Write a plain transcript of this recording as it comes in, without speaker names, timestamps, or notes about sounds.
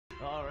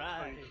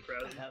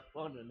Have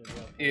fun in the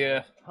world.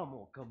 Yeah. I'm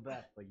gonna come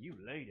back for you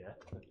later.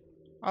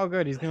 Oh,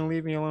 good. He's gonna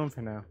leave me alone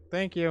for now.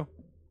 Thank you.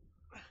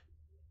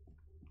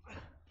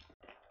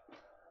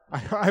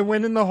 I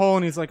went in the hole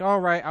and he's like, all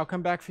right, I'll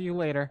come back for you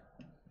later.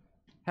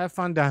 Have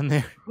fun down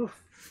there.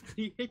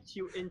 He hits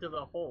you into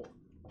the hole.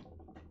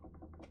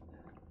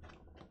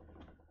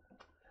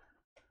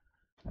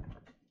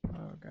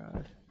 Oh,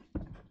 God.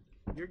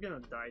 You're gonna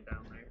die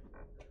down there.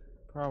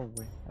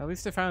 Probably. At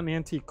least I found an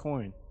antique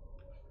coin.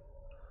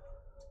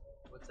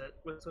 What's that?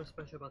 What's so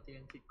special about the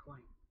antique coin?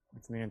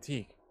 It's an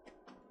antique.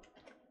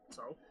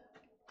 So?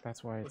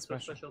 That's why it's What's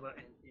special. so special about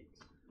antiques?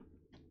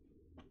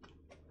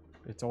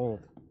 It's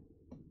old.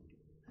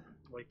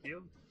 Like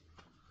you?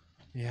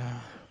 Yeah.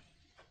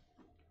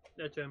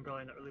 Actually, I'm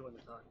probably not really one to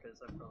talk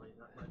because I'm probably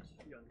not much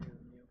younger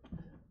than you.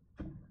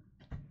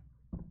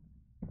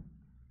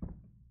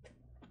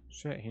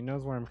 Shit, he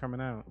knows where I'm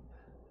coming out.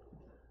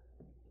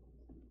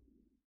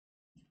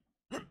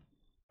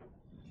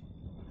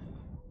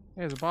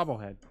 There's a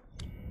bobblehead.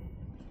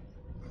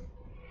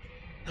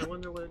 I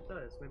wonder what it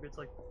does. Maybe it's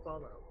like the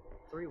Fallout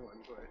 3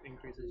 ones where it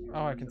increases your...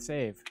 Oh, I can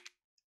save.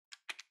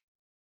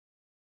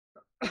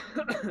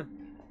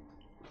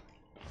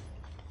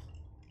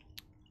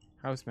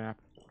 House map.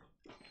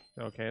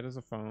 Okay, there's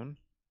a phone.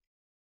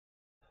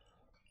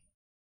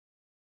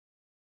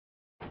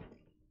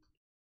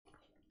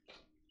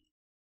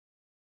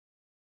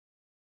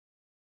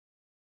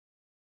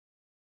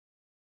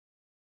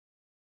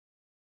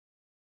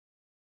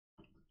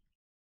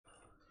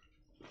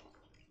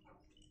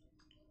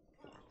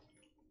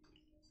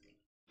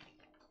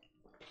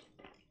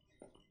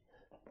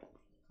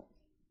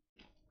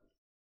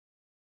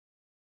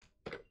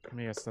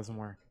 Yes, doesn't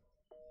work.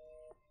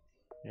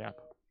 Yep.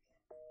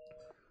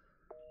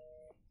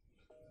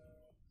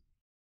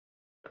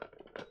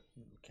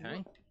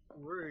 Okay.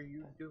 What are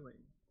you doing?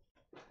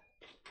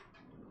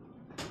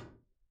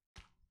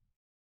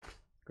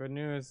 Good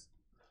news.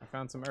 I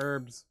found some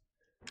herbs.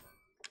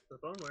 The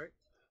phone worked.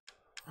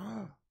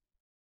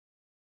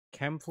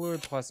 Chem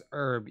fluid plus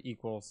herb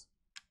equals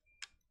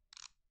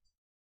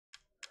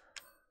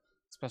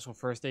special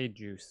first aid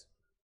juice.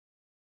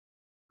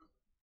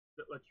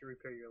 That lets you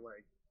repair your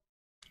leg.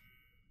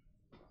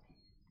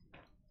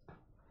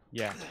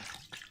 Yeah.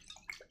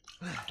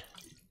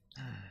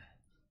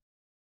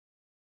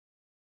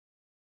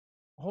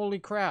 Holy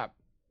crap.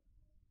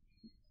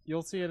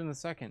 You'll see it in a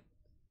second.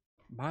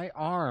 My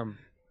arm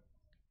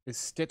is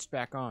stitched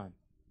back on.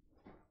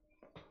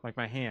 Like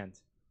my hand.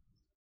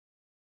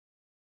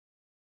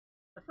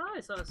 I thought I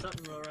saw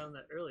something around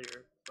that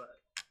earlier, but...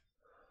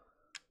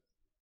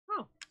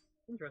 Oh,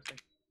 interesting.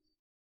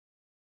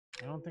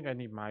 I don't think I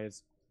need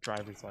Maya's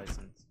driver's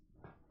license.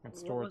 I can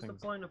store What was things.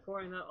 the point of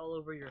pouring that all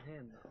over your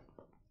hand, though?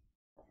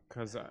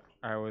 Because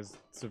I was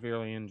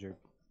severely injured.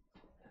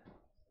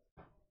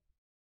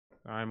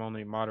 I'm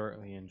only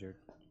moderately injured.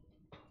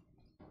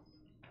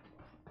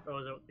 Oh,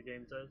 is that what the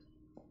game says?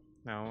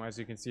 Now, as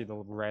you can see, the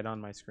red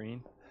on my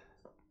screen.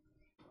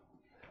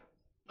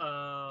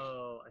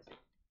 Oh, I see.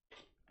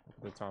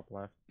 The top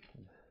left.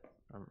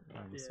 On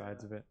the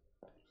sides of it.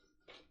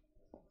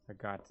 I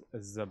got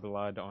the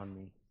blood on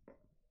me.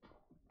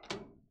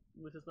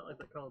 This is not like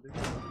the Call of Duty.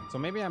 So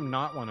maybe I'm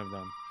not one of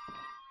them.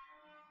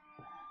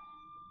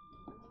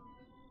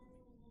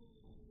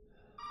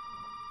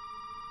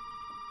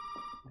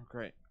 Oh,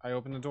 great. I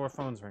opened the door,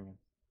 phone's ringing.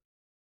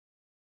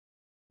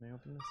 Can I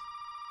open this?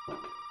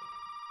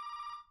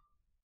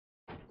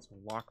 It's a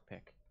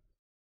lockpick.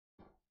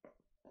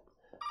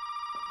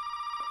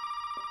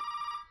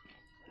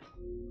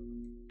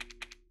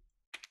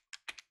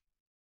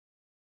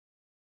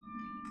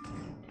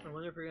 I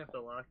wonder if we're gonna have to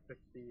lockpick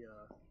the,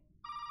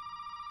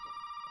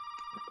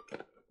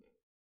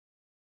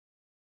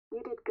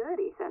 You did good,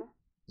 Ethan.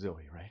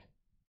 Zoe, right?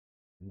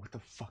 What the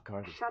fuck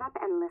are these? Shut up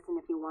and listen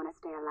if you want to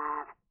stay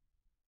alive.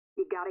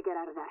 You gotta get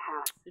out of that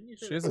house. didn't you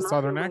say She has It a might be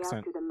southern way out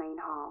accent. through the main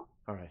hall.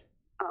 Alright.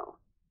 Oh,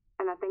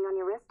 and that thing on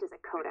your wrist is a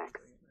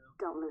codex.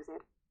 Don't lose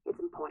it. It's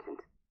important.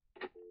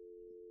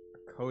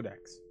 A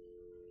codex.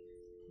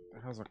 What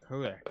the hell's a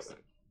codex?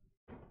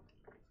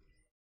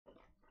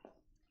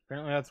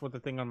 Apparently that's what the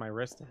thing on my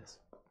wrist is.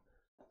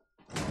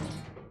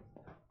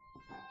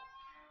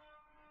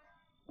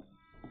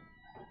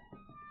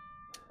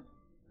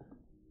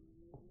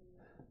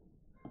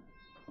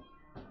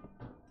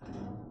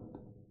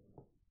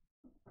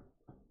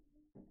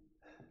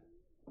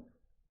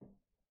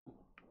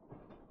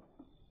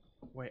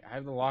 Wait, I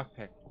have the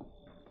lockpick.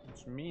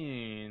 Which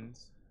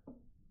means...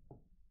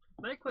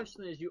 My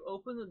question is, you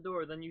open the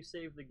door, then you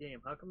save the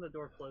game. How come the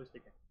door closed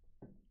again?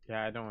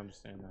 Yeah, I don't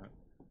understand that.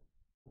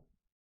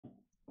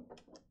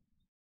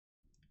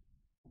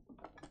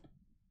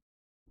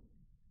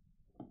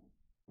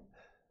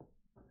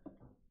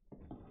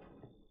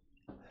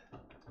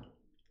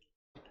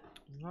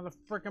 Not a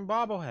freaking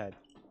bobblehead.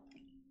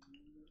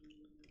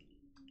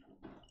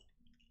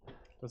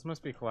 Those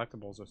must be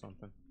collectibles or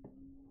something.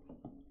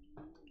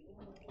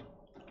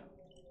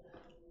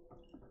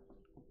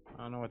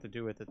 I don't know what to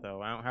do with it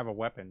though. I don't have a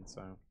weapon,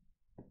 so.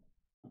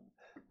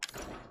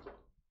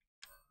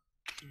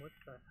 What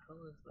the hell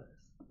is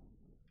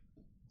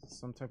this?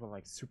 Some type of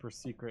like super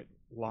secret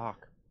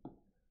lock.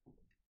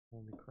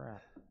 Holy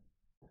crap.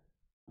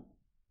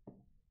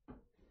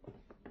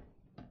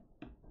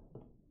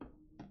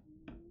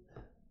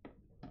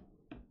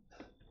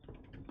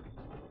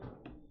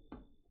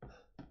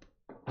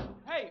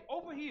 Hey,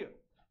 over here.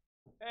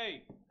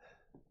 Hey.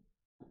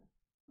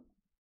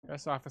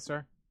 Yes,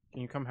 officer.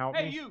 Can you come help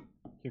Hey, me? you.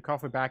 Can you call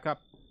for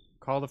backup?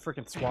 Call the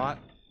freaking SWAT.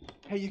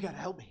 Hey, you gotta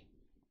help me.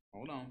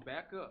 Hold on,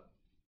 back up.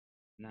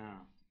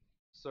 Now,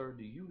 sir,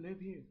 do you live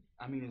here?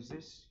 I mean, is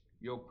this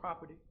your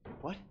property?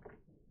 What?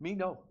 Me?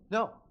 No.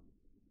 No.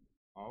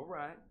 All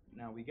right.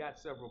 Now, we got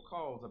several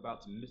calls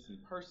about some missing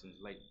persons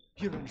lately.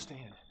 You don't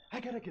understand. I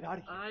gotta get out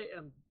of here. I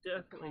am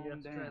definitely Calm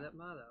going to try down. that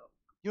mod out.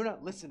 You're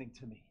not listening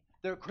to me.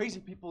 There are crazy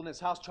people in this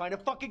house trying to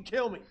fucking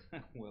kill me.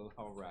 Well,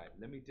 all right.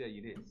 Let me tell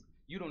you this.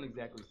 You don't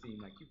exactly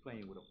seem like you're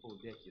playing with a full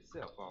deck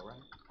yourself, all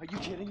right? Are you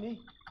kidding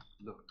me?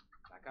 Look,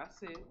 like I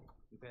said,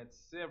 we've had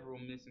several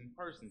missing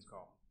persons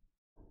calls.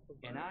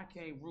 And I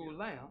can't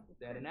rule out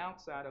that an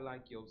outsider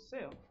like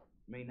yourself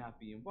may not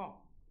be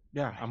involved.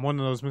 Yeah, I'm one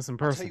of those missing I'll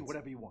persons. tell you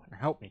whatever you want.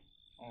 Help me.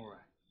 All right.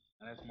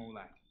 Now, that's more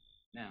like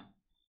it. Now,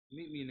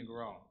 meet me in the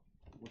garage.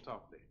 We'll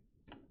talk there.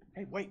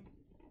 Hey, wait.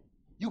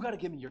 You gotta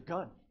give me your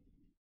gun.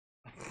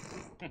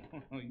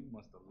 You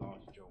must have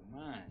lost your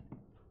mind.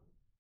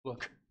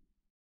 Look,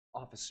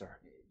 officer.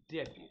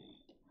 Deputy.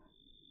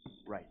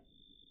 Right.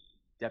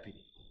 Deputy.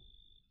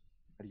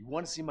 Now, do you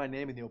want to see my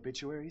name in the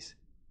obituaries?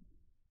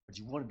 Or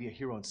do you want to be a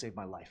hero and save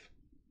my life?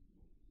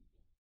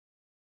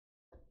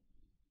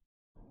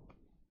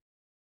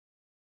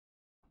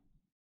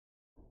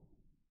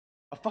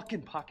 A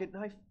fucking pocket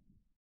knife?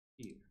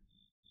 Here.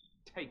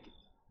 Take it.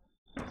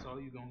 That's all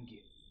you're gonna get.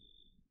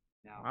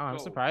 Now, Wow, I'm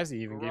go. surprised he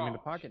even gave me the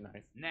Garage. pocket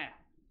knife. Now.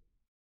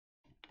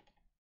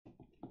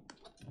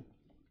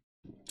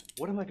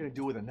 What am I gonna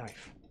do with a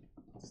knife?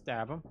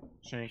 Stab him.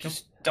 Shank him.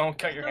 Just don't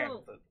cut your hand No.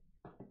 with it.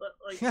 But,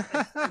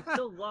 I'm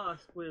still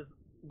lost with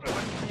one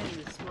hand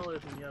is smaller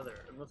than the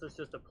other, unless it's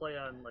just a play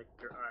on, like,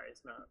 your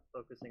eyes, not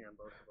focusing on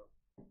both of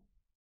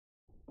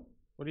them.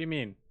 What do you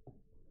mean?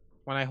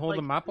 When I hold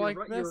them up your like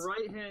right, this? Your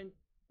right hand...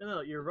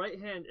 No, your right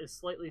hand is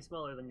slightly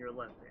smaller than your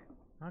left hand.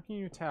 How can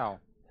you tell?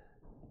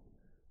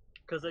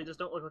 Because they just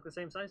don't look like the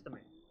same size to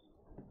me.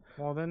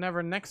 Well, they're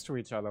never next to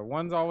each other.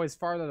 One's always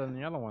farther than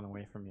the other one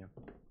away from you.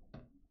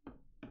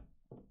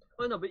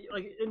 Oh no, but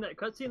like in that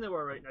cutscene they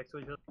were right next to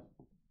each other.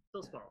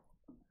 Still small.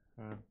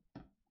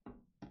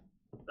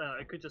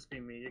 It could just be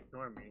me,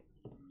 ignore me.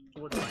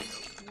 What do I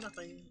know?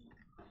 Nothing.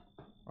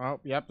 Oh,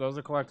 yep, those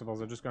are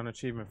collectibles. I just got an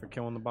achievement for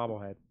killing the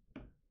bobblehead.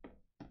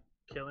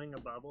 Killing a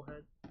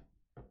bobblehead?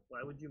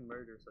 Why would you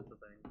murder such a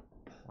thing?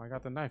 Well, I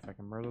got the knife. I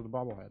can murder the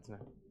bobbleheads now.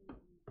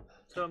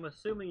 So I'm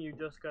assuming you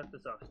just got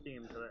this off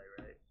Steam today,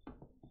 right?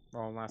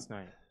 Well, last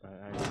night.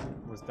 But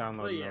I was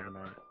downloading Well, yeah.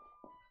 overnight.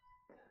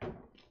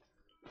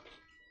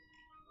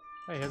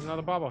 Hey, here's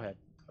another bobblehead.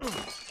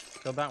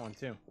 Killed that one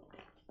too.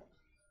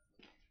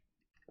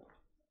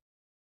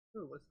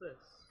 Ooh, what's this?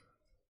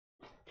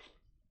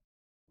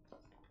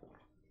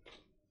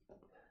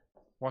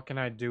 What can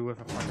I do with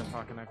a fucking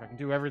pocket knife? I can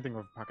do everything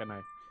with a pocket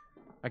knife.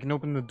 I can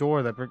open the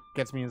door that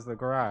gets me into the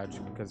garage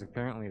because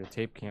apparently the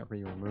tape can't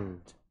be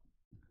removed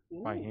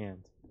by Ooh,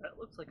 hand. That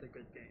looks like a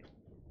good game.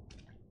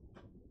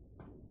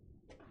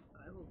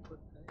 I will put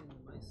that in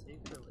my save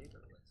for later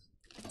list.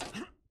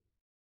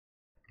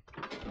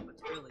 Oh,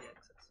 it's early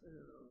access. Ooh.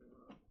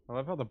 I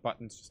love how the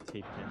button's just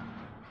taped in.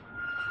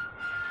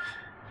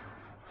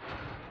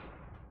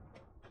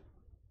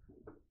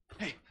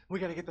 Hey, we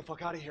gotta get the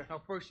fuck out of here. Now,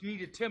 first, you need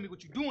to tell me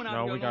what you're doing out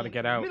No, here we gotta alone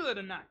get in out. the middle of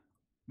the night.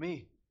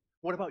 Me?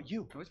 What about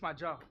you? No, it's my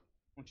job.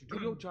 Won't you do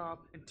your job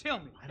and tell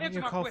me? Why don't Answer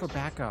you my call for question.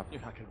 backup?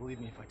 You're not gonna believe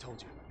me if I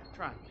told you.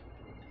 Try me.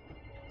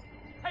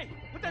 Hey,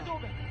 put that door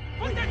back.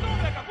 Put that door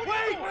back up.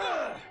 Wait!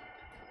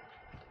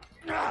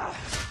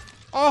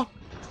 Oh!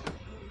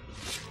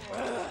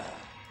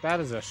 That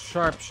is a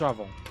sharp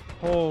shovel.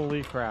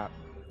 Holy crap.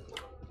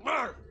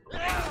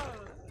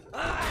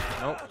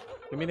 Nope.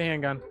 Give me the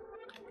handgun.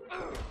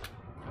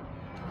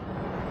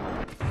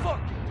 Fuck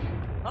you!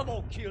 I'm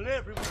gonna kill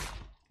everyone.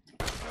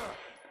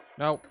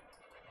 Nope.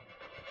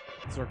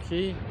 Is there a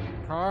key?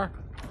 Car?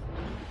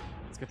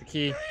 Let's get the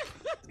key.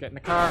 Let's get in the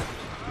car.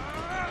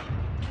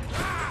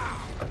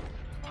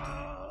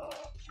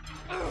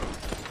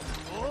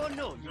 Oh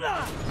no, you're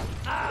not.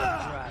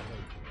 I'm driving.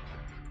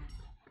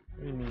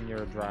 What do you mean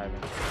you're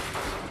driving?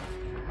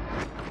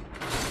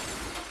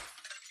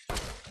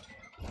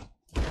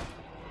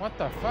 What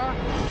the fuck?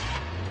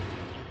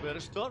 You better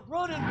start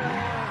running, boy.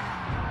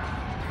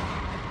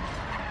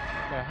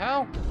 The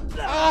hell?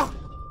 Oh!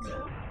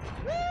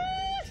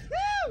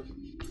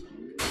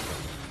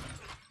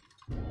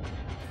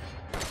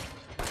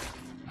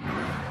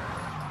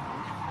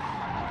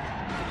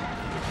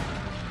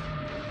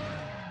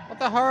 What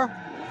the hell?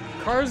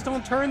 Cars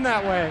don't turn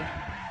that way.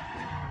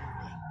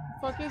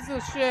 The fuck is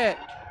this shit?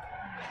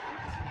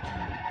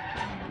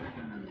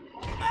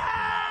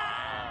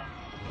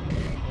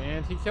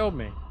 And he killed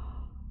me.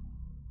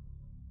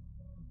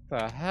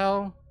 What the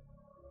hell?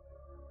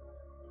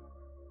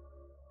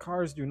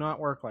 Cars do not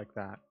work like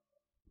that.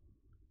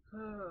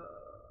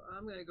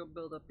 I'm gonna go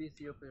build up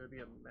Ethiopia to be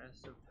a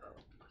massive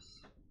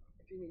house.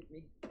 If you need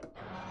me.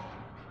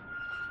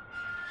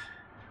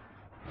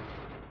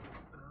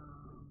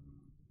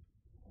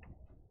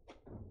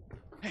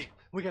 Hey,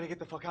 we gotta get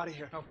the fuck out of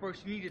here. Now,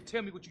 first, you need to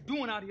tell me what you're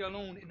doing out here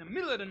alone in the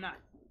middle of the night.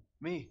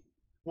 Me?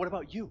 What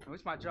about you? No,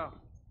 it's my job.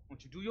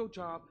 Won't you do your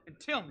job and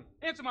tell me?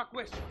 Answer my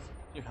questions.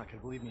 You're not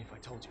gonna believe me if I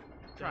told you.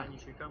 John, you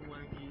should come where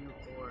you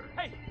or.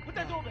 Hey, put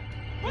that door back.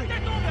 Put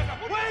that door back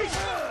up. Wait!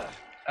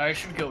 I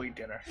should go eat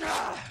dinner.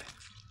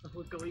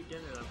 We'll go eat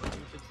dinner then, but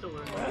you should still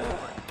learn how to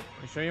work.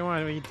 You sure you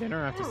want to eat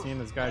dinner after seeing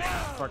this guy's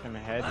fucking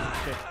head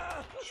get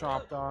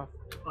chopped off?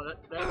 Oh, that.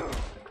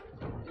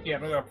 Yeah,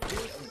 I'm gonna go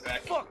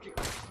back. Fuck it.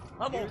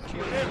 I'm gonna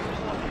kill This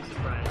everyone. is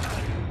Brian.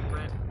 I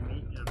rent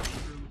meat in a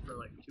meat room for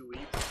like 2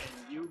 weeks,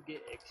 and you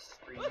get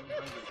extremely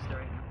hungry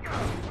staring at the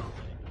all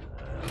day.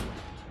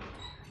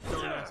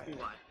 Don't ask me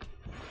why.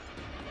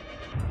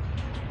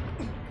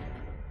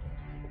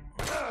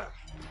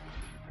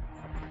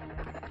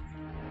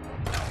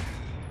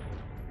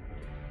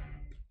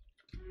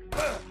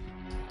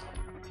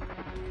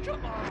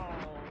 Come on.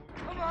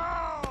 Come on.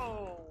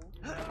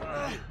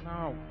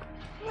 No.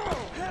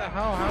 What the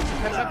hell? How'd you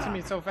catch up to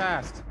me so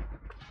fast?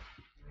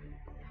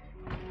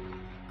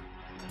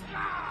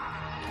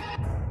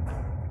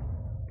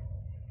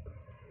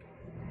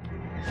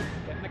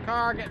 Get in the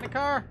car, get in the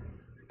car!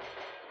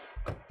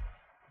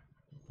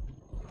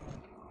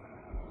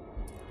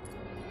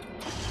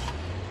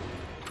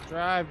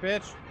 Drive,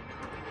 bitch!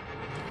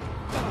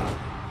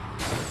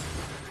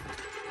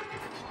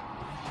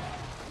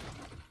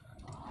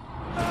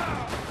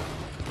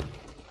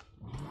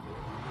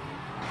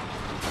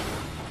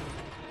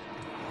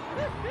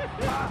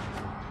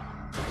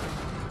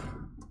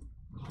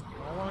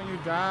 Why won't you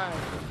die?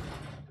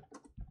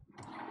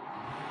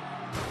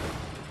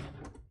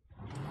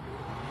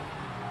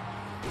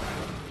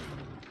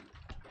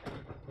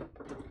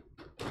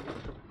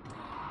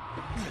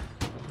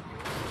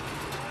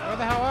 Where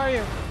the hell are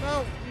you?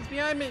 No, he's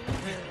behind me.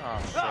 Oh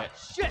shit.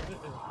 Shit.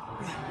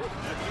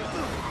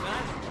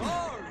 Nice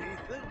car,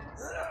 Ethan.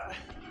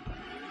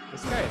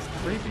 This guy is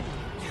creepy.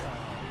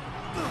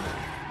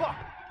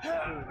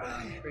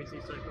 Crazy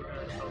psycho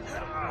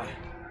guy.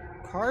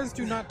 Cars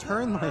do not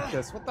turn like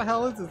this. What the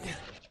hell is this?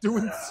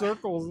 Doing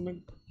circles in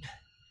the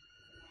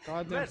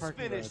goddamn Let's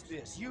parking finish garage.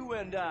 this, you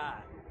and I.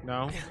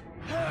 No.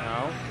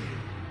 No.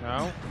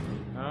 No.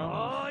 No.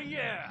 Oh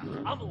yeah,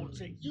 I'm gonna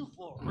take you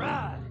for a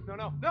ride. No,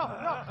 no, no,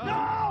 no,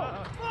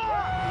 No!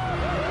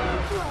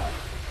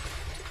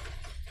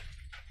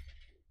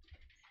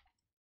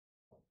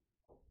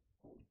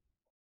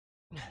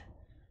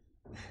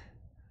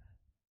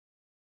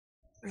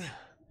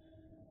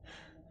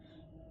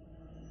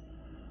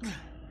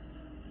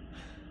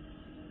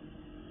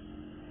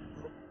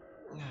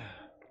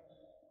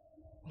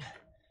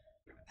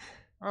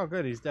 Oh,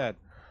 good, he's dead.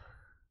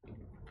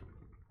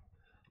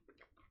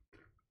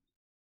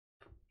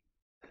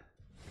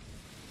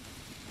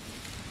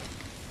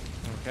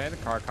 Okay, the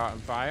car caught on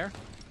fire.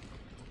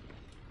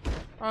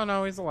 Oh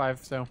no, he's alive,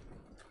 so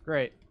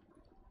great.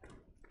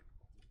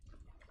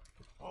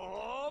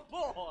 Oh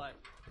boy!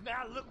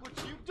 Now look what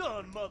you've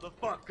done,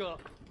 motherfucker!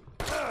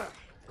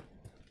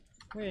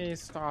 Please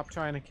stop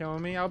trying to kill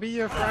me. I'll be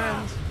your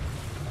friend.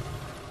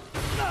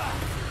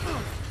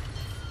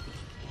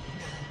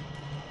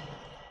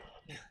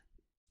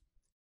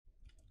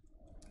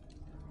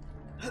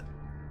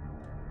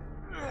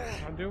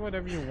 I'll do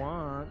whatever you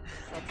want.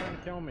 Stop trying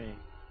to kill me.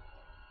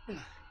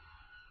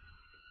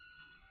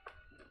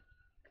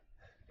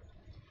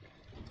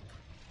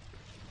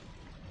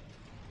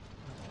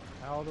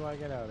 How do I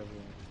get out of here?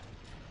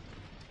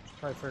 Should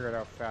probably figure it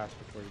out fast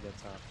before he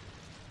gets out.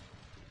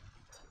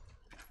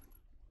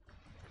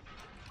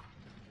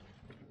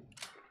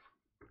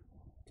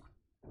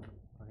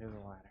 Oh, here's a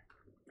ladder.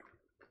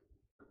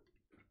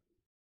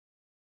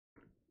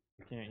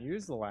 I can't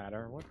use the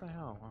ladder. What the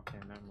hell? Okay,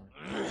 never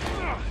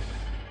mind.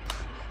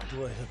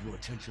 Do I have your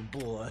attention,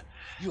 boy?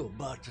 You're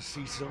about to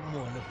see something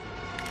wonderful.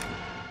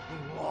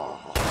 Oh,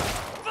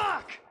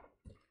 fuck!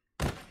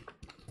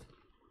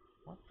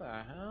 What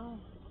the hell?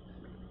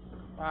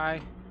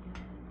 Bye.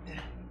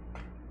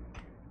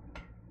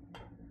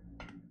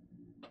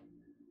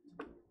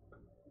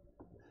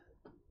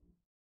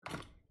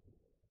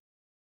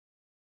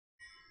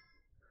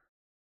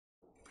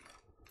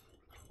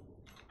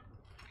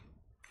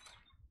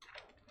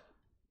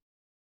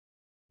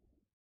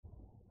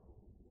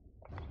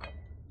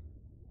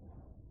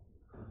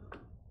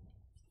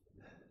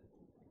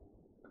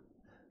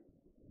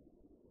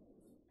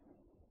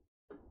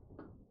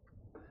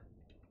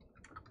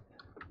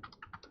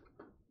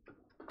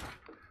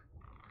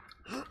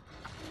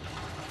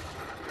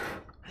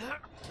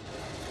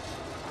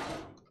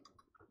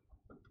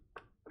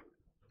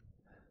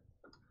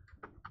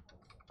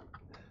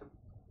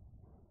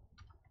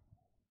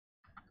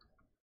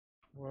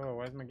 Whoa,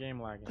 why's my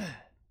game lagging?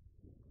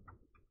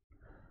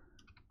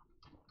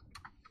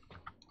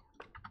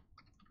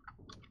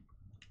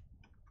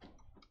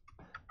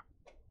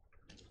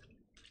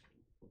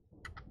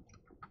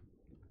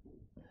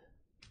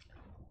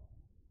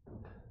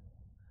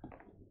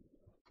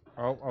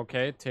 Oh,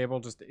 okay. Table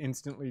just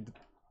instantly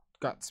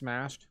got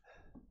smashed.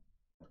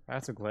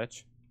 That's a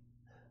glitch.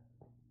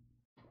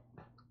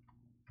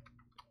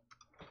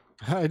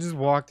 I just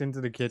walked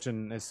into the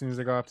kitchen. As soon as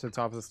I got up to the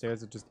top of the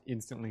stairs, it just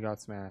instantly got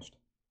smashed.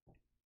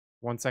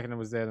 1 second it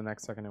was there, the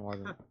next second it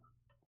wasn't.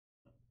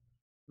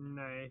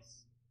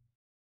 Nice.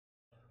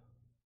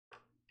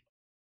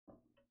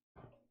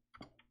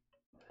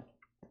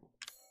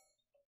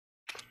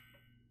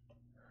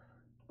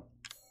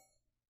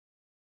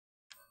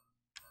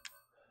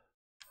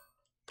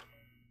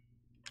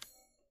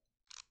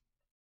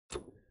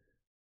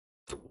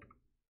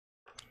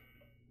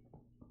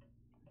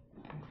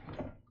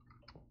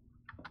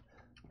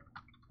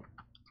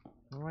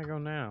 Where do I go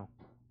now?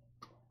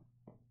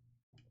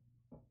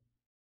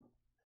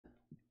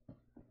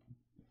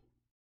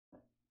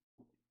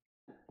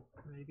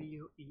 Maybe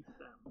you eat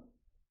them.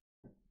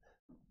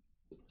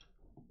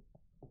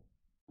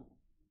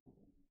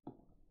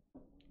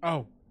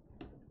 Oh,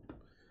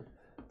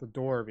 the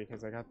door,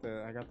 because I got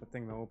the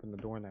thing to open the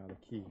door now, the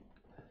key.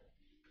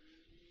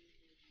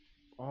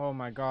 Oh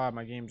my god,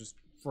 my game just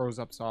froze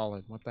up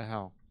solid. What the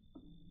hell?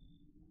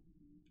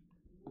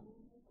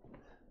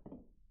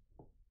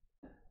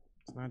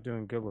 It's not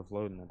doing good with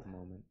loading at the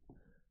moment.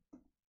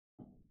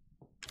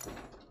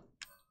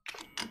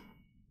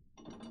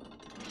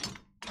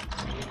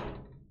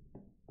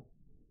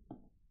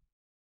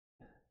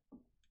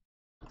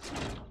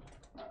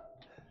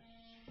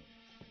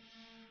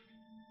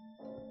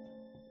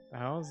 The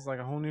hell? This is like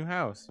a whole new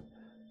house.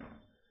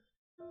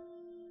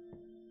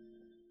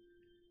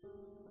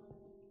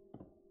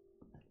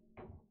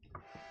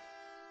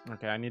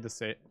 Okay, I need to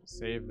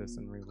save this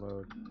and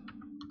reload.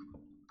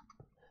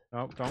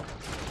 Nope, don't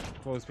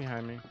close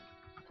behind me.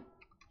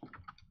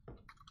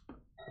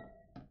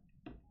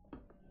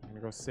 I'm gonna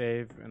go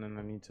save, and then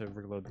I need to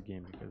reload the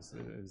game because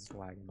it is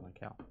lagging like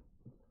hell.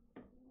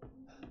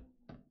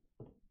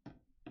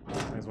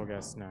 Might as well get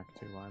a snack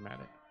too while I'm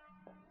at it.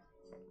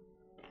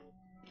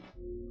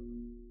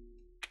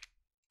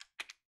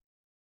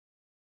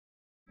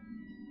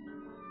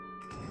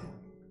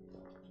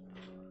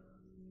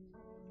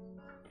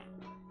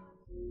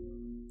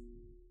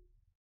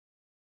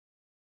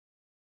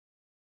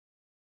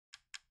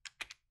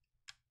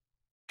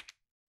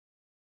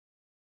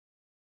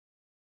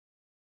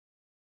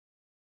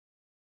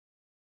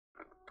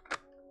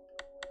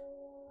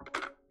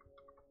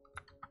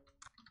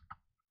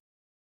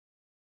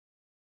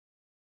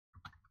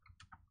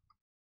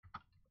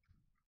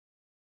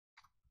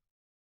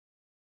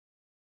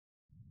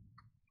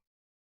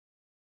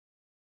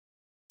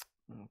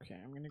 Okay,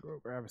 I'm gonna go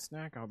grab a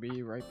snack. I'll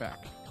be right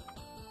back.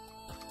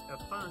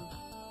 Have fun.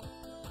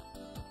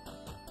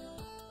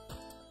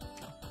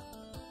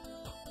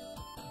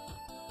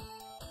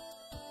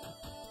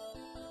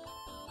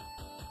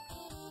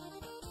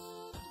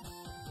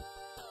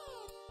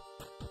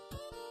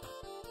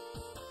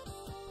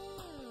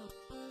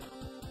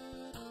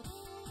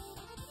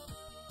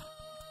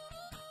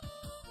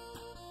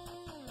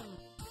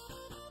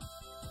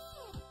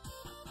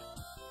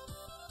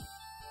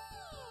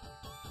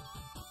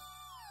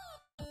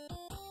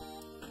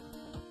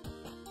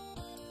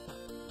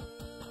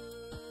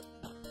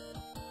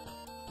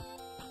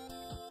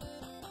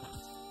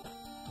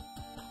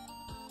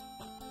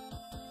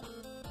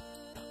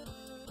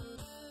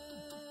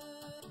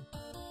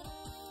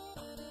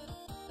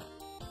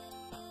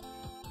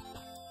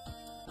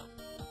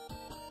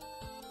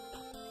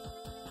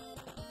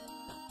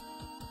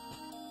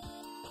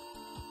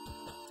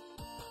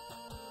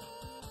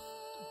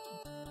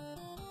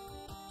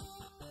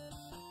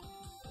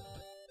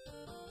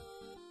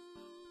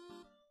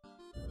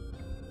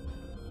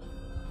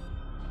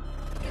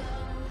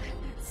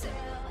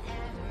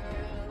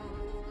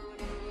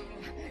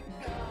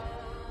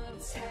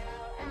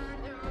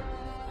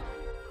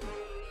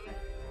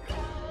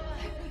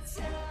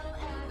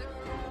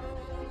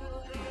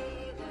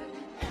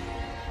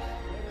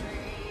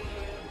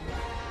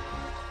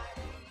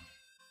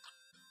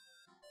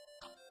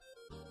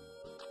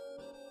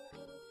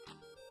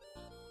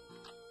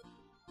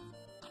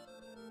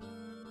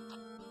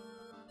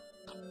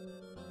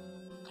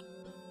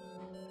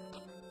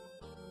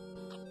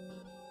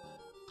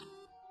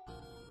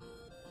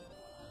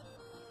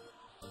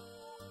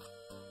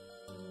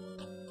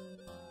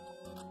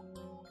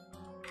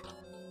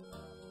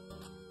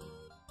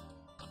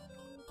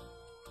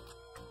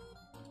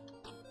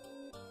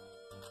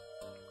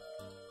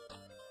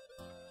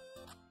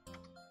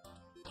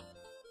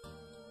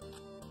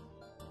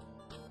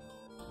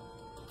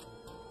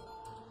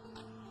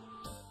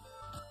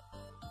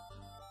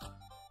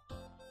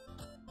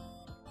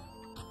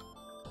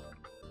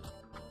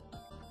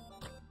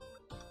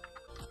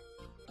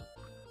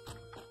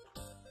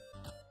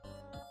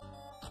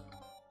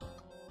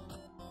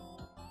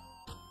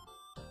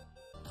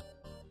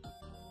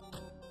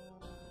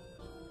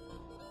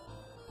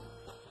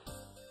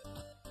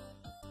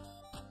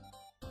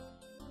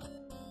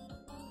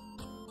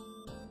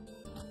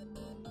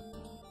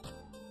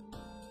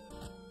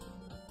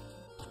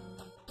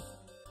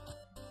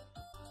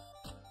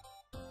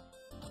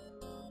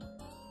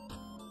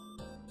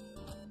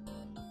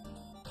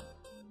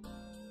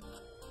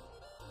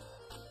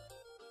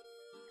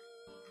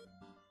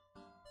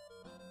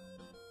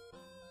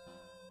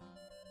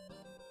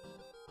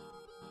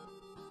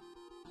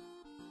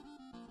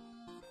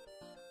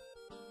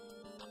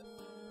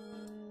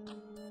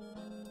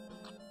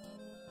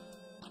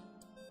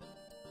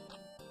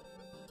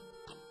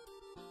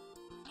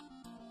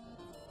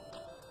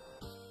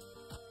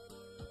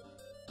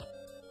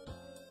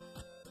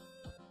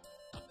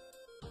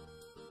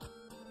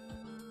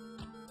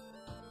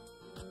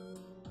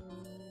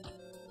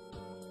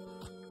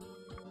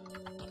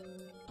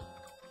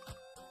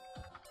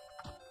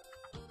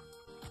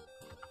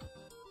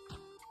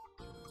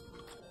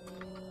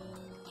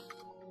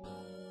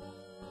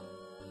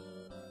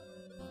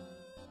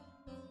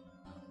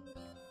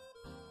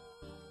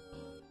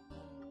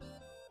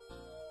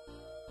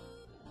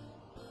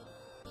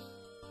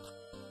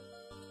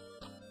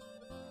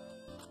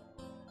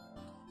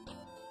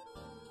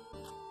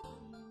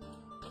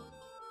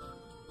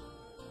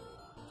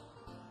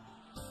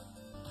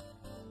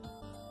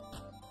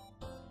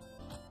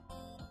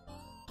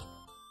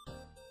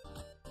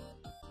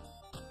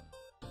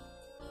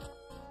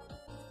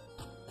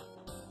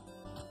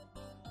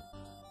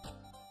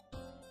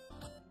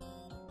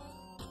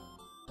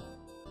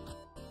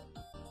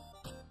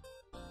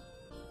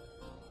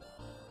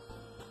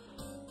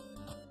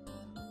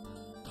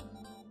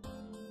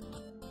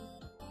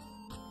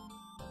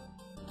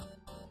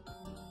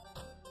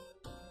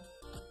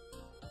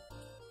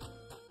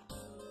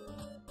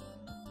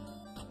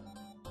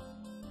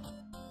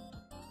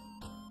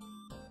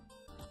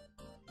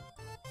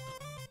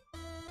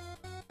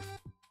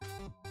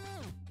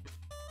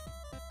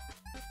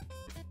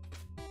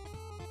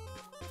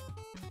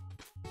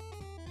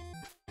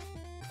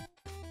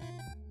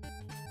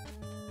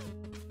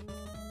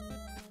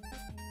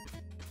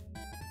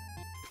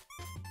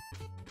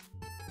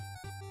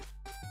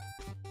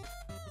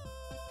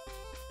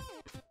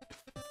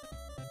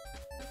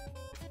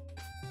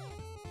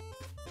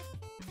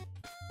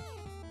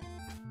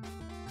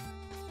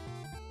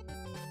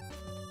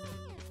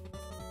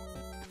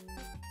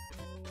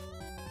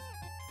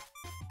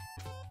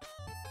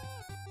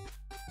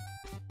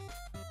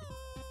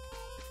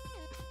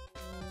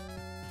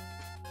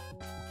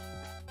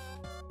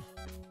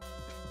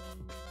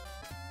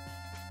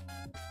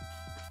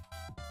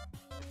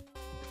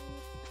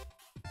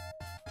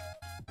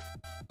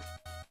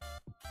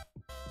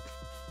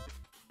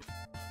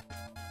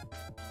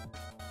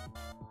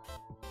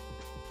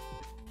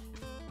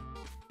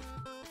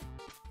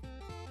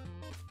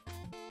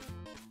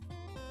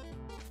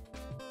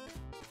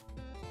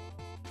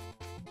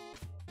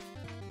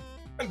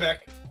 I'm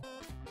back.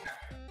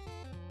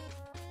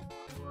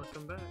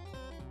 Welcome back.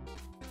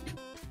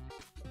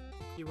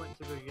 He went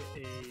to go get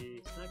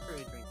a snack or a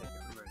drink, I can't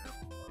remember now.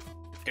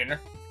 Dinner.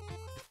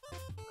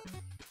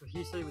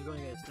 He said he was going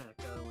to get a snack,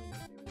 I only know he was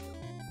going.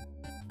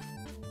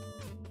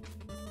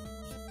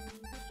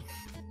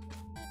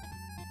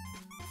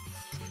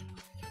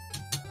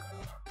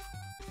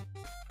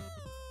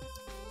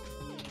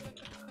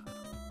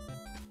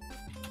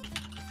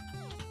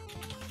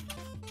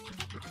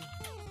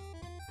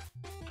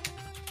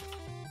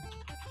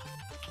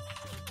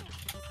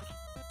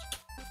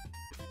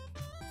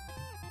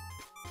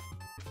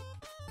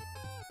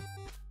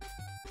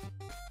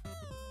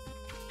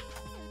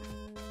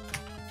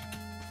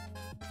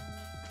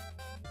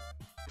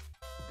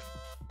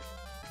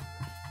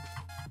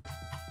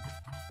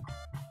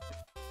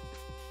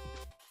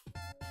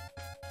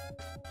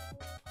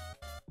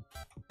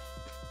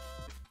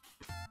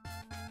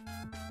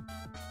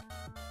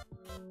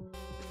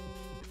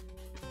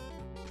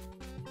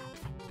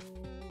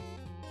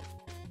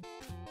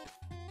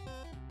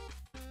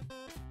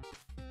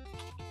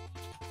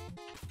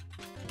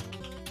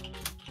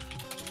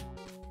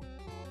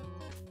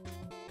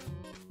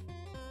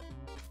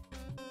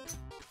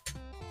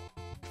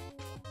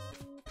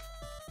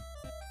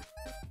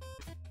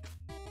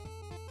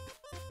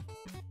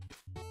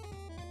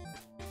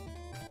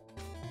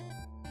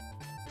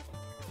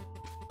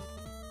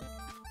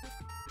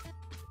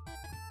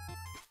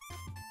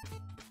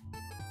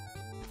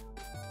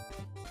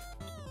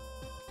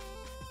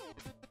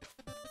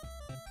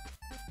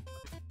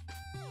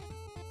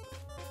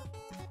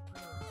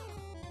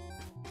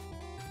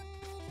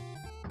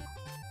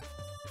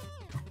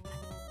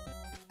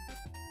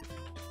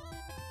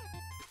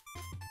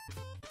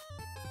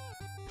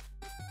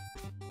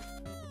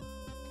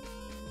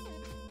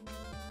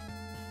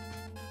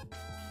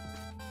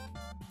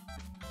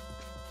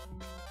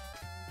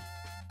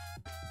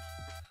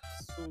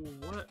 So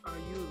what are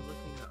you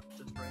looking up?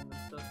 Just random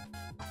stuff?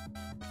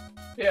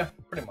 Yeah,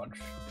 pretty much.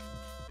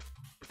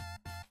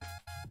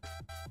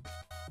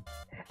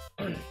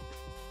 I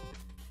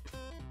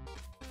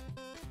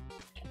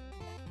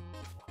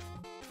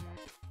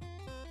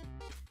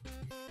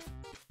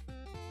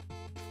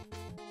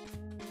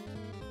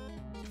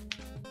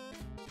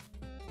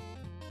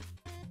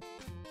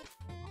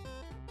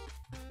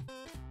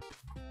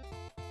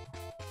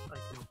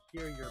can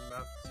hear your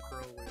mouth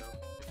scroll wheel.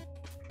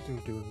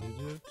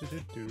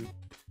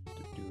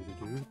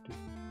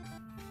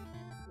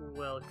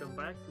 Welcome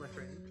back, my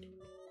friend.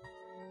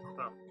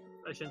 Well,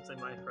 I shouldn't say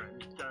my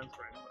friend, John's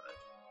friend, but...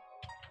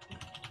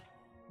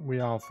 We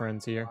all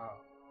friends here.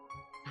 Wow.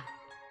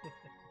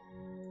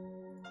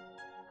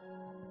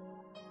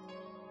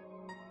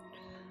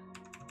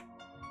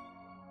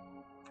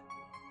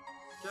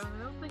 John,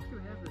 I don't think you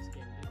have this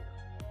game, do you?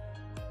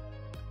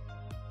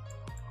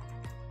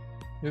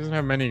 He doesn't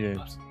have many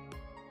games.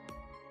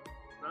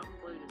 Mountain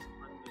Blade is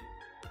one game.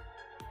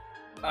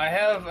 I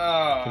have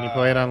Can you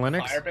play it on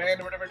Linux?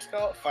 Fireband or whatever it's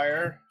called.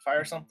 Fire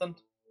something.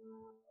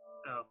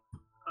 Oh.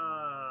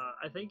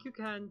 I think you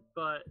can,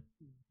 but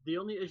the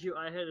only issue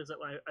I had is that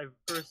when I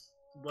first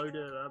loaded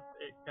it up,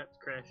 it kept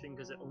crashing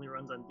because it only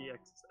runs on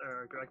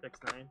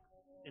DirectX 9,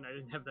 and I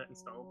didn't have that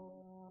installed.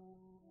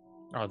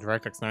 Oh,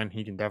 DirectX 9,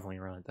 he can definitely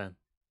run it then.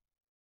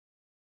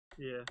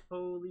 Yeah.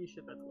 Holy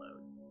shit, that's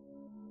loud.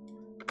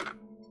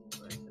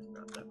 Let's just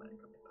drop that back.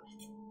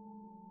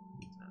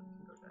 Okay, sound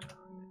can go down,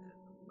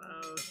 and the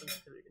mouse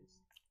sensitivity can...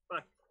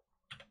 Fuck.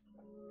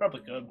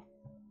 Probably good.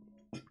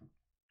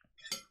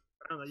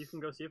 I don't know, you can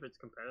go see if it's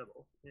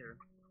compatible. Here.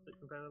 Is it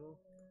compatible?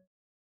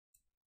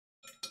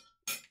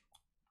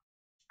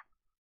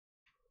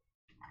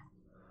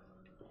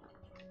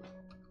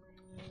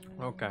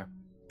 Okay.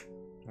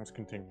 Let's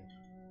continue.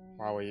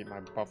 While we eat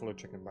my buffalo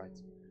chicken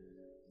bites.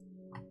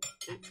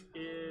 It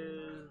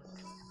is...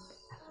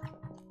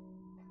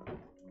 I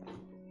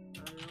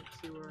don't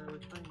see where I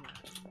would find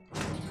that.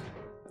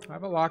 I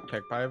have a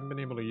lockpick, but I haven't been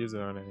able to use it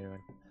on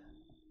anything.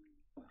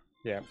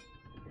 Yeah.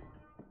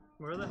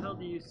 Where the hell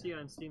do you see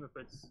on Steam if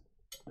it's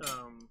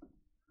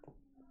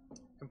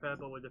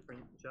compatible with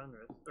different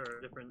genres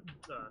or different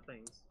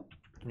things?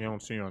 You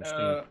don't see it on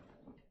Steam.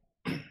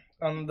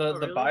 On the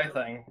really? buy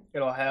thing,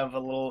 it'll have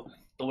the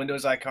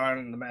Windows icon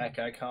and the Mac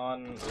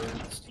icon, or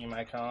the Steam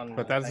icon.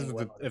 But that's hang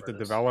if the it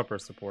is. developer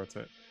supports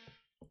it.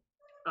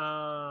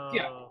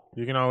 Yeah.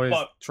 You can always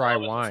try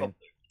But- wine.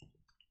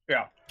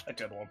 Yeah, I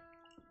did one.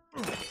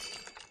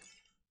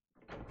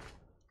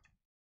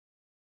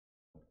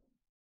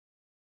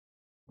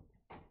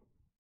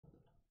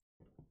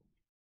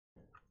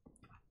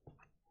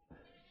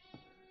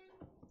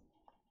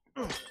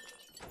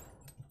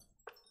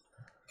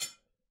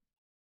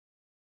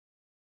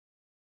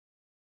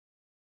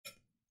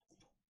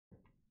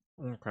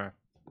 Okay.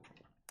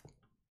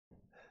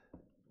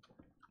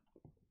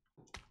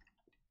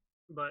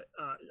 But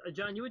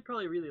John, you would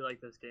probably really like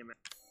this game.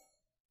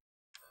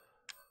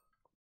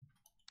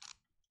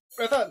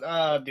 I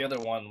thought the other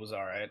one was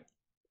alright.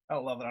 I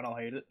don't love it, I don't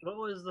hate it. What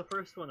was the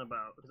first one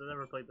about? Because I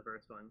never played the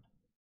first one.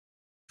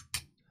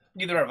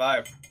 Neither have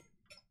I.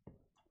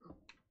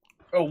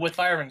 Oh, with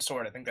Fire and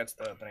Sword, I think that's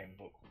the name of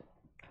the book.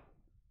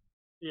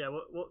 Yeah,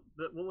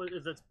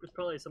 it's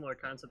probably a similar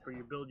concept where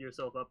you build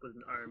yourself up with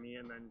an army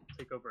and then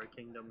take over a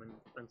kingdom and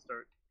then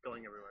start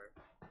going everywhere.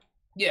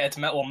 Yeah, it's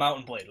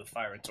Mountain Blade with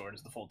Fire and Sword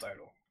is the full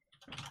title.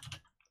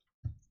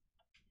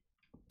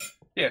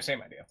 Yeah,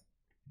 same idea.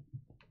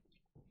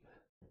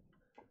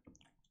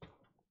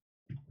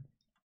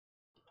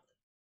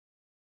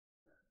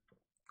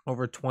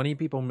 Over 20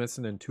 people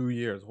missing in 2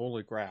 years.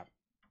 Holy crap.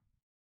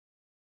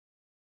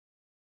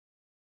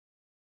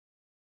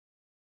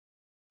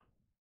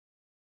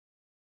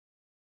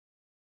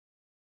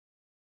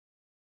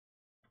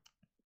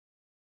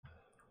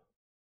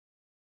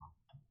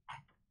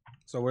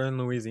 So we're in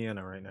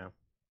Louisiana right now.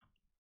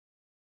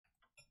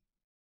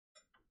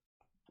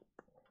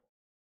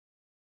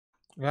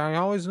 Yeah, I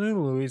always knew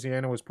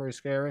Louisiana was pretty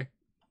scary.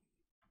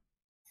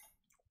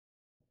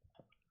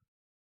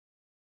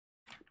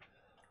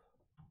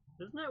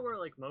 Isn't that where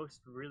like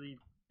most really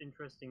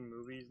interesting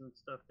movies and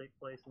stuff take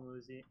place in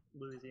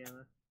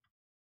Louisiana?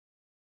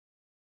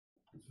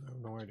 I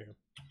have no idea.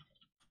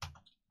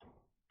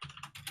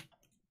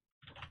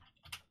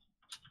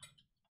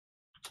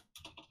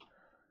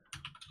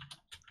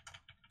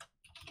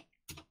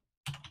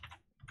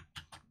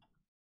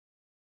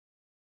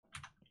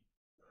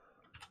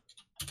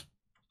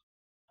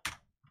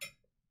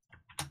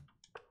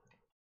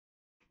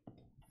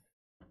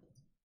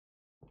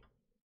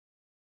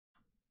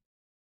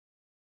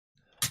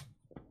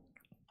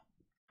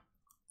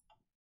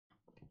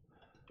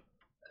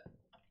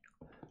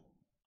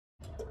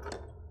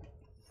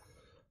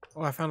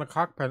 Oh, I found a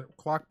clock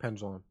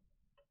pendulum.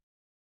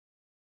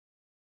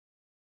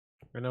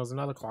 And there was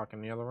another clock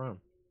in the other room.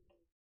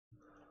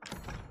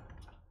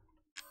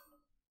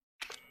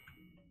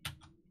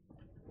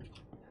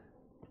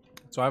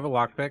 So I have a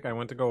lockpick. I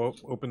went to go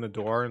open the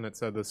door, and it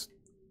said this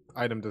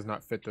item does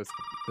not fit this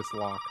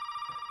lock.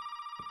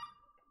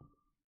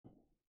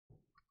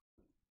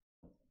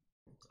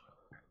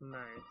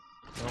 Nice.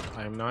 Nope,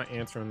 I am not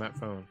answering that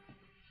phone.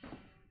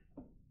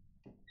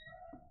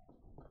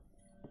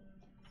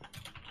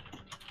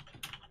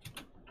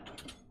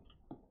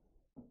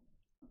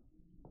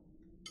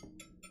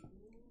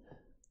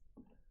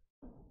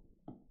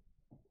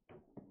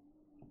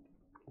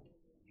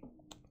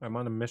 I'm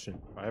on a mission.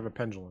 I have a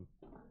pendulum.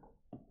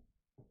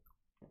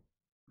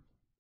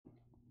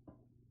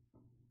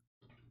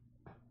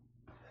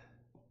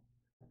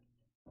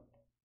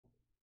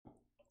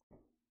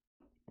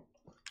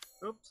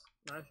 Oops,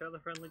 I shot the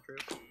friendly troop.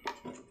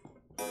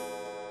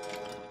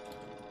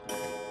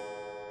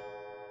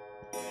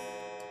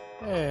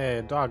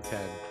 Hey, dog's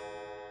head.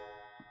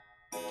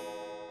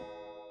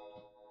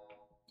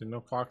 Didn't know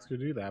clocks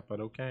could do that,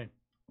 but okay.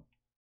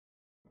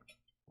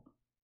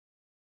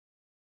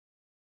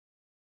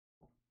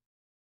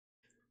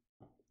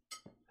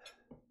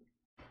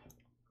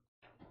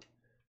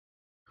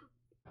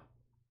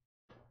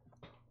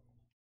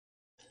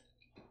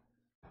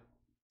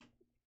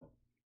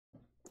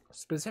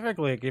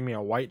 Specifically, it gave me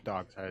a white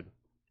dog's head.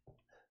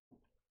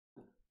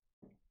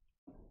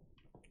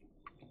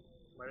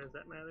 Why does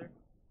that matter?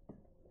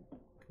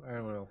 I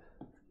don't know.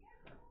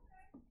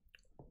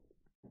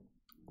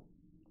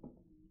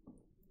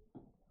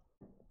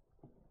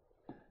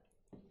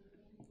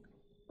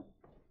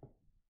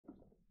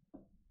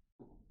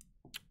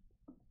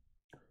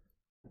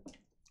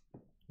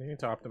 I need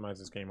to optimize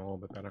this game a little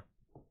bit better.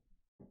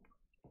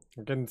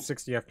 I'm getting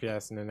 60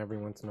 FPS, and then every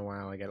once in a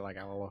while I get like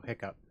a little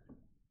hiccup.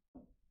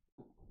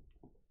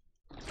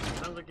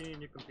 Sounds like you need a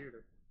new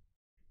computer.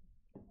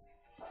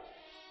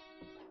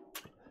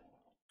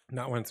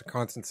 Not when it's a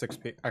constant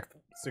 60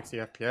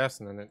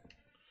 FPS, and then it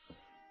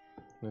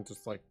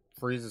just like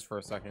freezes for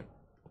a second.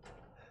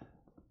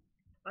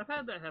 I've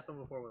had that happen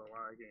before with a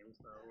lot of games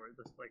though, where it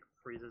just like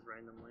freezes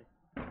randomly.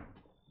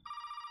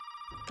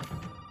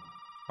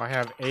 I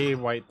have a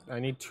white. I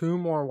need 2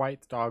 more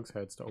white dog's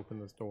heads to open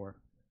this door.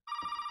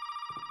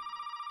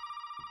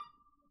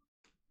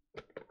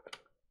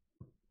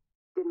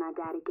 Did my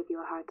daddy give you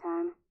a hard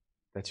time?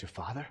 That's your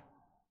father?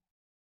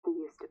 He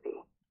used to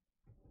be.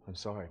 I'm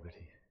sorry, but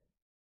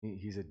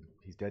he's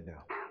dead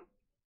now.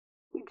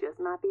 You just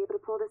might be able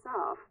to pull this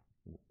off.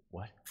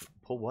 What?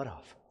 Pull what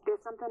off?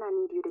 There's something I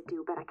need you to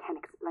do, but I can't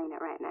explain it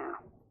right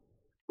now.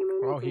 You may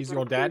need Oh, he's some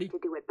your daddy? to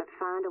do it, but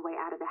find a way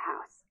out of the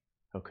house.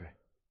 Okay.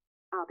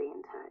 I'll be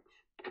in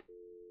touch.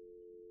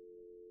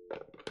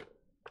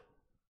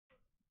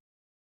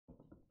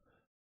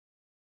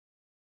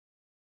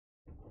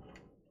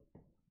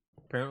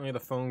 Apparently, the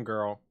phone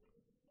girl's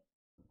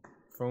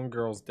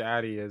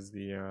daddy is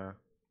the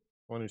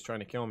one who's trying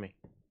to kill me.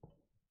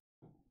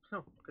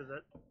 Oh, because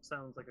that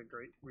sounds like a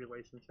great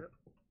relationship.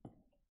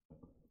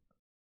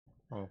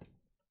 Oh,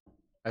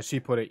 as she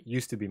put it,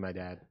 used to be my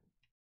dad.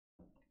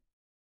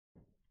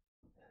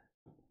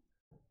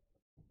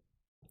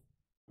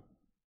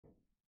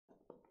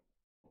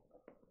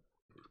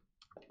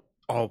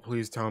 Oh,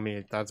 please tell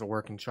me that's a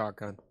working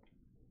shotgun.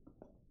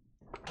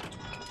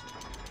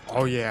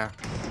 Oh, yeah.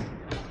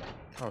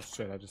 Oh,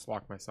 shit, I just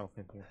locked myself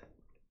in here.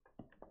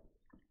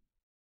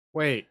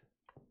 Wait.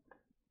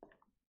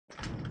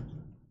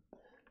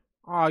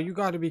 Oh, you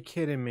gotta be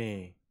kidding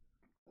me.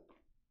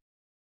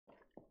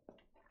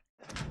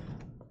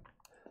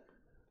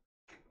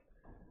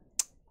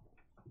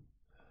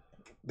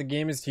 The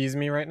game is teasing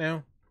me right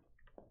now.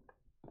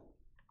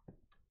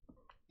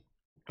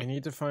 I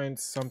need to find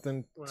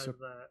something Why to... is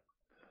that?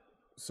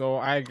 So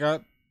I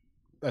got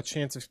a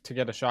chance to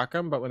get a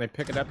shotgun, but when I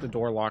pick it up, the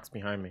door locks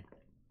behind me.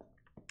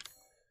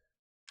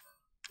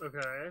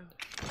 Okay.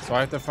 So I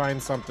have to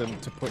find something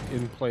to put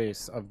in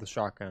place of the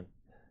shotgun.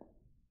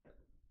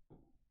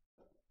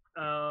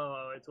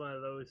 Oh, it's one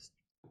of those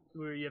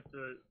where you have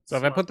to. So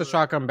if I put the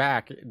swap shotgun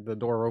back, the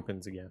door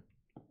opens again.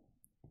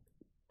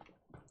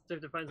 So you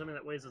have to find something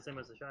that weighs the same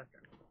as the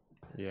shotgun.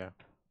 Yeah.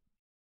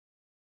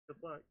 Good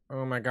luck.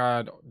 Oh my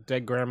god,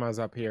 dead grandma's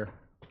up here.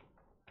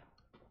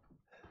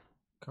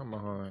 Come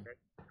on.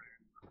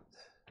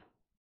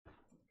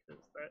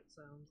 Because that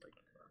sounds like.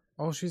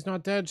 Oh, she's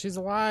not dead, she's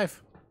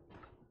alive.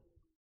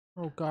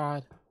 Oh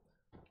god.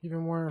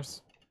 Even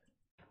worse.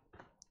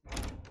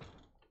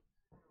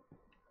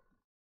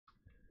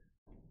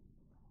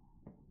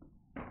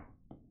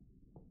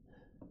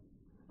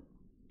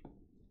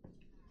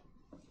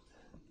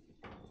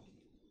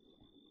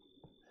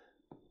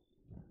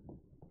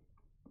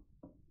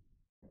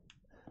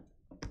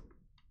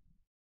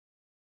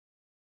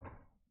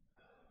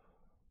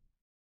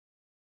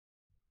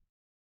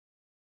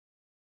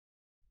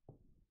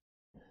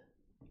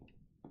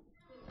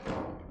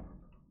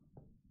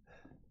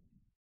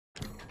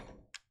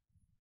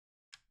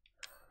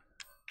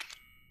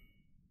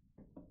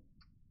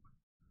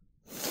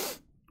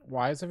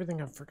 Why does everything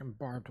have freaking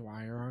barbed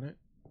wire on it?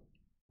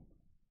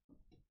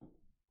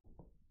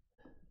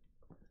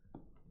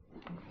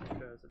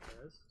 Because it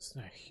does. It's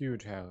a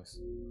huge house.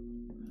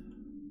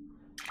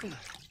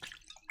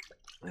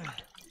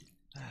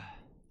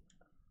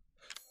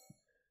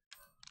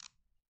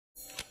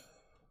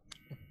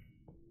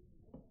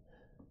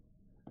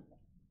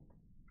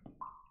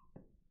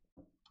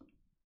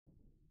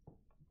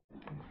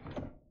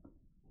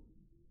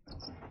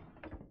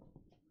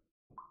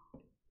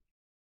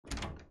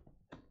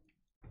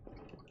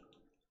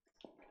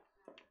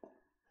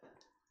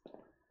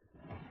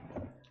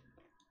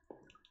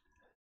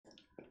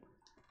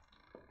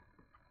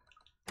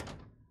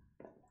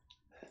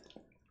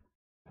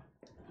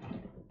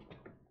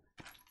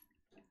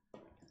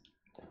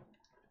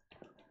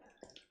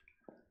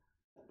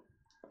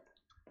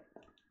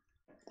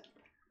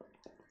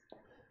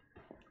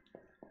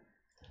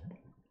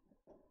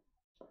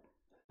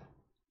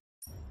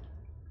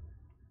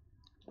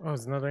 Oh,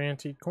 it's another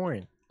antique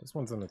coin. This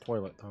one's in the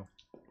toilet, though.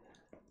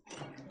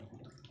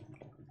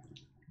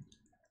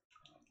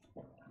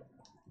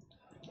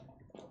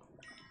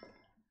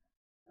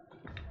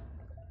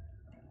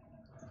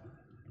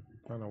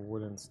 Found a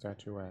wooden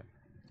statuette.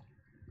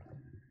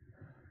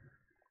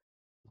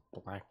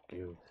 Black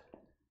goo.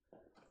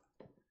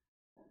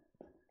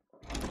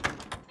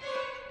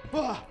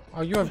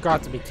 Oh, you have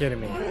got to be kidding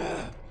me.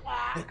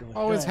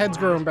 Oh, his head's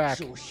growing back.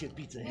 Sure shit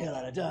beats the hell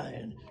out of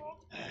dying.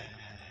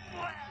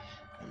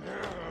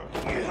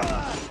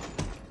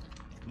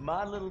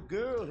 My little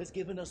girl has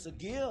given us a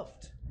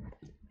gift.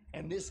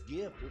 And this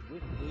gift is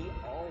with me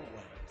always.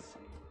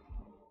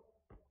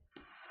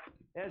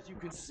 As you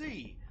can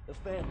see, the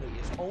family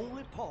is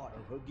only part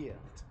of her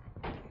gift.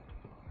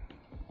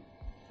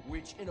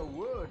 Which in a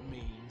word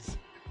means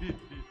you're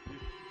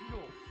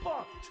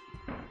fucked.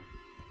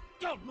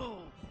 Don't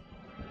move.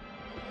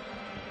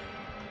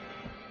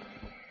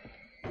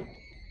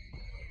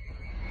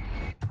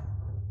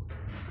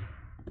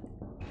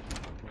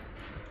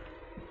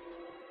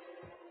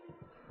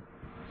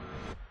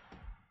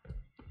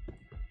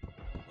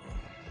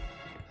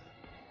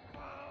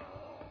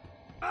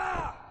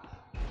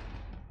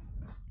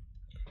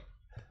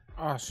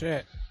 Oh,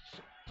 shit.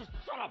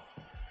 Shut up.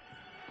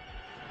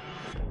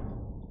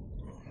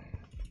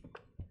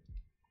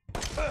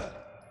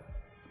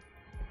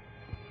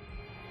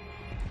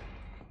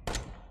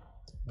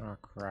 Oh,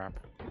 crap.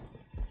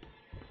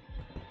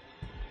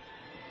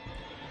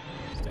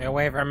 Stay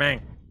away from me.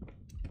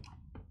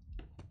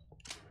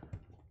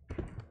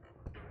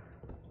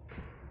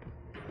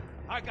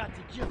 I got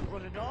the gift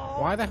running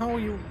all. Why the hell are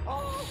you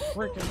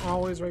freaking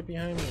always right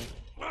behind me?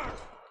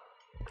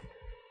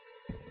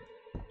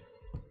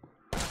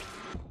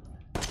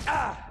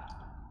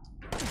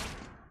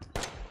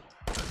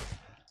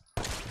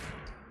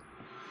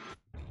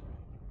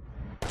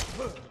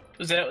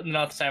 Was that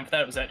not the time for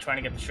that? Was that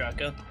trying to get the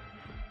shotgun?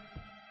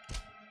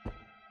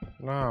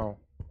 No.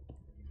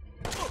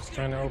 Just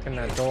trying to open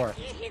that door.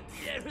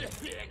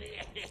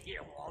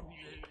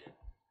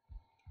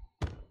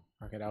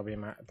 Okay,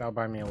 that'll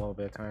buy me a little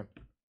bit of time.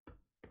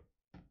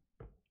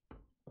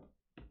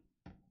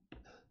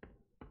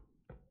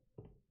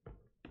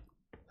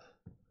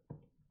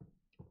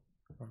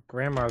 Oh,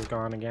 Grandma's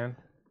gone again.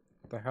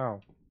 What the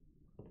hell?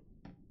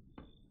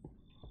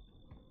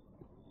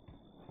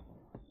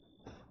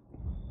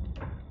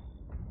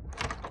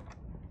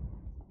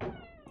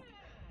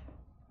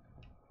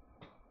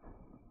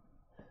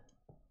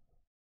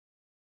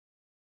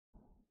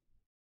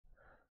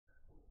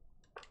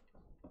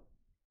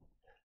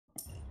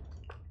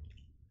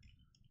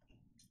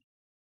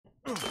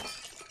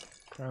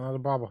 Another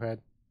bobblehead.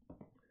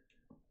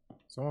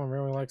 Someone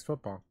really likes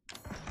football.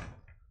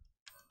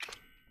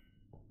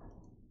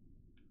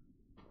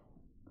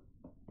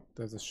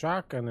 There's a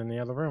shotgun in the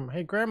other room.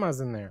 Hey,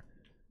 Grandma's in there.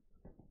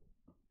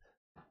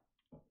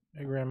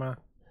 Hey, Grandma.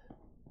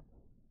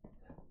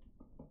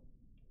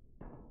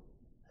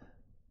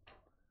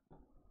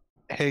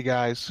 Hey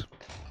guys,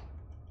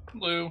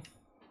 Lou.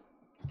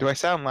 do I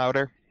sound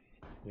louder?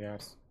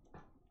 Yes.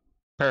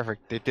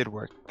 Perfect, it did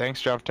work.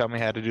 Thanks, John, for telling me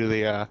how to do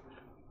the,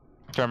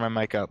 turn my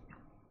mic up.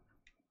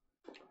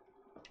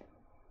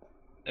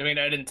 I mean,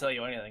 I didn't tell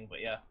you anything,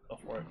 but yeah, go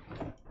for it.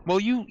 Well,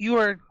 you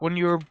were, when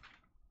you were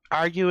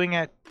arguing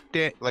at,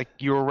 like,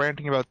 you were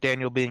ranting about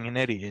Daniel being an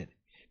idiot,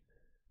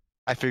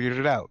 I figured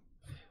it out.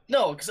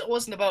 No, because it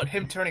wasn't about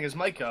him turning his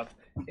mic up.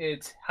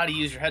 It's how to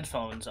use your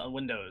headphones on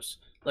Windows.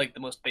 Like, the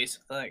most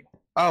basic thing.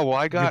 Oh, well,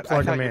 I thought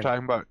plug you him were in.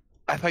 talking about,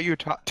 I thought you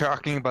were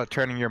talking about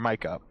turning your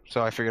mic up,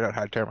 so I figured out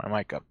how to turn my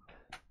mic up.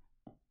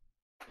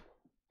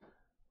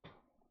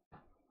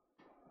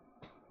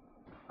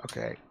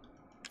 Okay.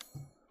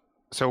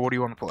 So what do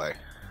you want to play?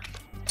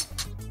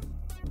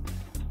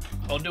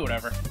 I'll do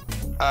whatever.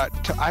 I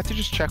have to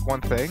just check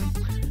one thing,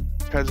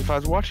 because if I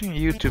was watching a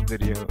YouTube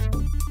video